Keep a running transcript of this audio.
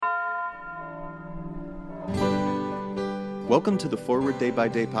Welcome to the Forward Day by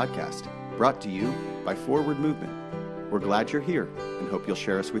Day podcast, brought to you by Forward Movement. We're glad you're here and hope you'll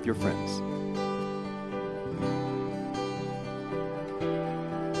share us with your friends.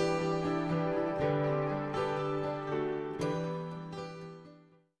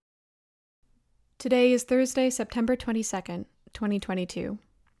 Today is Thursday, September 22nd, 2022.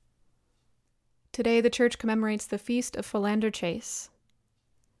 Today the church commemorates the feast of Philander Chase.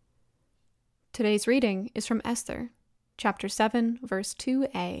 Today's reading is from Esther, chapter 7, verse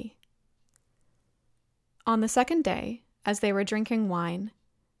 2a. On the second day, as they were drinking wine,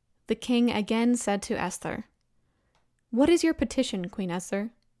 the king again said to Esther, "What is your petition, Queen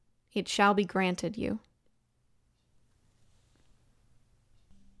Esther? It shall be granted you."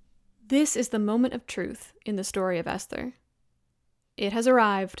 This is the moment of truth in the story of Esther. It has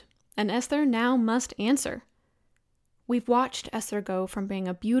arrived, and Esther now must answer. We've watched Esther go from being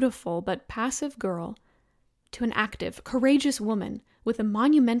a beautiful but passive girl to an active, courageous woman with a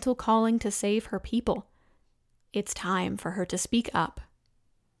monumental calling to save her people. It's time for her to speak up.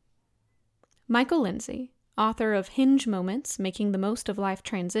 Michael Lindsay, author of Hinge Moments, Making the Most of Life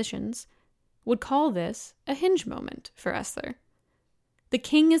Transitions, would call this a hinge moment for Esther. The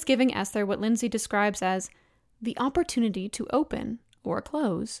king is giving Esther what Lindsay describes as the opportunity to open, or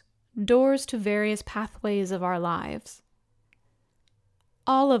close, doors to various pathways of our lives.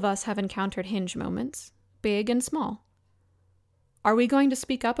 All of us have encountered hinge moments, big and small. Are we going to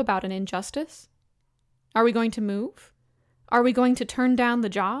speak up about an injustice? Are we going to move? Are we going to turn down the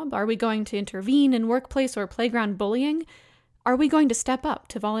job? Are we going to intervene in workplace or playground bullying? Are we going to step up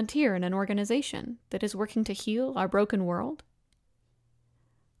to volunteer in an organization that is working to heal our broken world?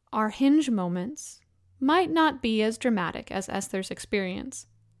 Our hinge moments might not be as dramatic as Esther's experience,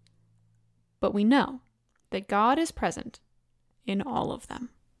 but we know that God is present in all of them.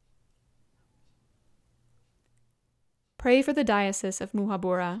 Pray for the Diocese of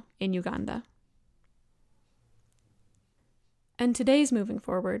Muhabura in Uganda. And today's moving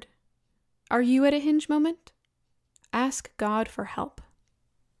forward. Are you at a hinge moment? Ask God for help.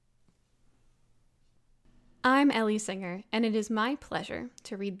 I'm Ellie Singer, and it is my pleasure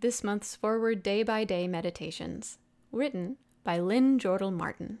to read this month's Forward Day by Day Meditations, written by Lynn Jordal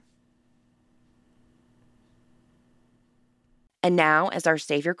Martin. And now, as our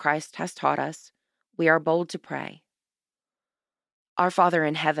Savior Christ has taught us, we are bold to pray. Our Father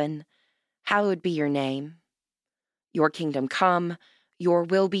in heaven, hallowed be your name. Your kingdom come, your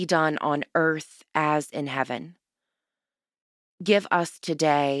will be done on earth as in heaven. Give us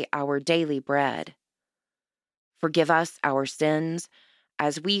today our daily bread. Forgive us our sins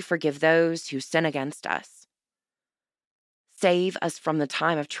as we forgive those who sin against us. Save us from the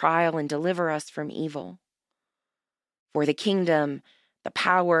time of trial and deliver us from evil. For the kingdom, the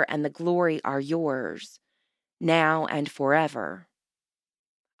power, and the glory are yours, now and forever.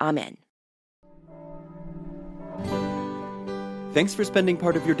 Amen. Thanks for spending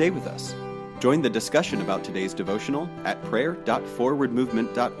part of your day with us. Join the discussion about today's devotional at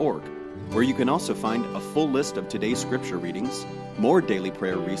prayer.forwardmovement.org, where you can also find a full list of today's scripture readings, more daily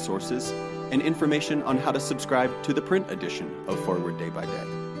prayer resources, and information on how to subscribe to the print edition of Forward Day by Day.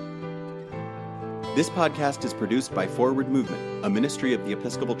 This podcast is produced by Forward Movement, a ministry of the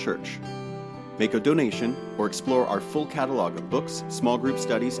Episcopal Church. Make a donation or explore our full catalog of books, small group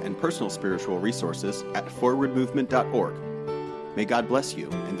studies, and personal spiritual resources at forwardmovement.org. May God bless you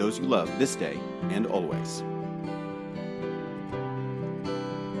and those you love this day and always.